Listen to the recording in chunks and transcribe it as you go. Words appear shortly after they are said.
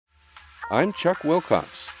I'm Chuck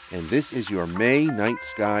Wilcox, and this is your May night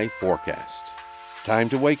sky forecast. Time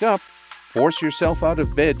to wake up. Force yourself out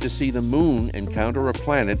of bed to see the moon encounter a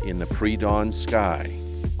planet in the pre-dawn sky.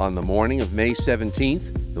 On the morning of May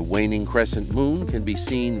 17th, the waning crescent moon can be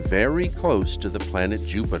seen very close to the planet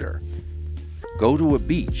Jupiter. Go to a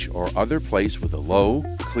beach or other place with a low,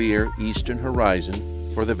 clear eastern horizon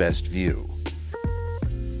for the best view.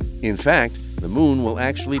 In fact, the moon will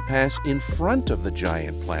actually pass in front of the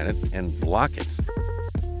giant planet and block it.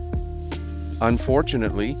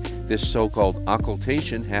 Unfortunately, this so-called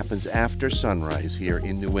occultation happens after sunrise here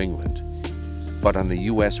in New England. But on the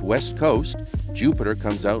U.S. West Coast, Jupiter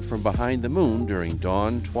comes out from behind the moon during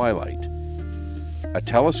dawn twilight. A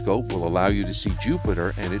telescope will allow you to see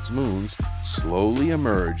Jupiter and its moons slowly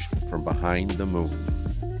emerge from behind the moon.